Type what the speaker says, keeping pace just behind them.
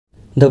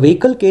The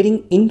vehicle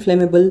carrying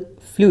inflammable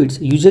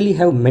fluids usually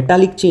have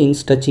metallic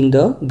chains touching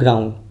the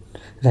ground.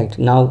 Right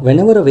now,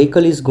 whenever a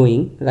vehicle is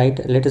going, right,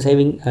 let us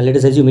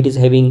assume it is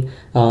having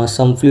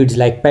some fluids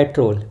like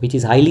petrol, which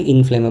is highly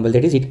inflammable.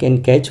 That is, it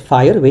can catch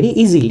fire very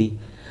easily.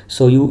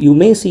 So you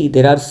may see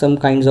there are some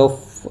kinds of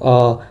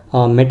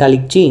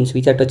metallic chains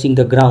which are touching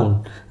the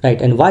ground,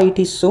 right? And why it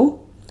is so?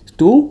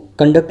 To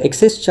conduct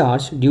excess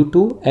charge due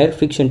to air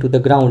friction to the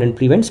ground and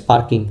prevent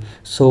sparking.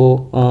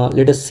 So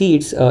let us see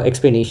its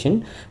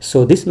explanation.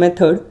 So this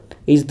method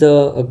is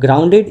the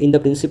grounded in the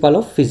principle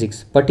of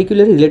physics,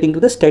 particularly relating to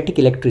the static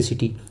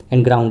electricity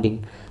and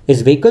grounding.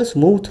 As vehicles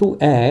move through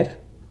air,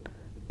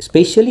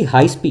 especially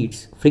high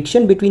speeds,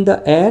 friction between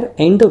the air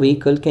and the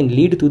vehicle can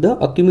lead to the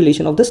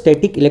accumulation of the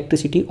static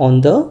electricity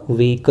on the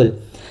vehicle.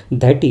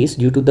 That is,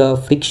 due to the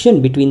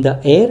friction between the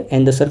air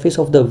and the surface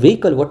of the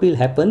vehicle, what will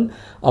happen?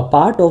 A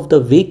part of the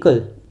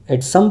vehicle,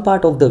 at some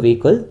part of the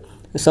vehicle,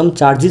 some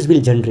charges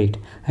will generate,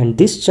 and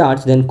this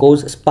charge then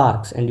cause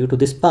sparks, and due to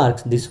the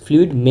sparks, this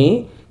fluid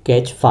may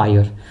catch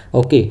fire.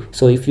 Okay,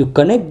 so if you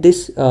connect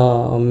this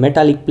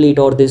metallic plate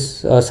or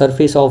this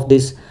surface of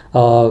this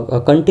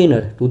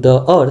container to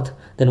the earth,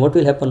 then what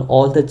will happen?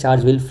 All the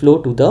charge will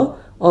flow to the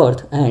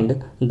earth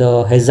and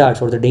the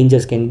hazards or the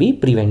dangers can be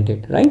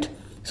prevented, right?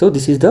 So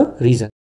this is the reason.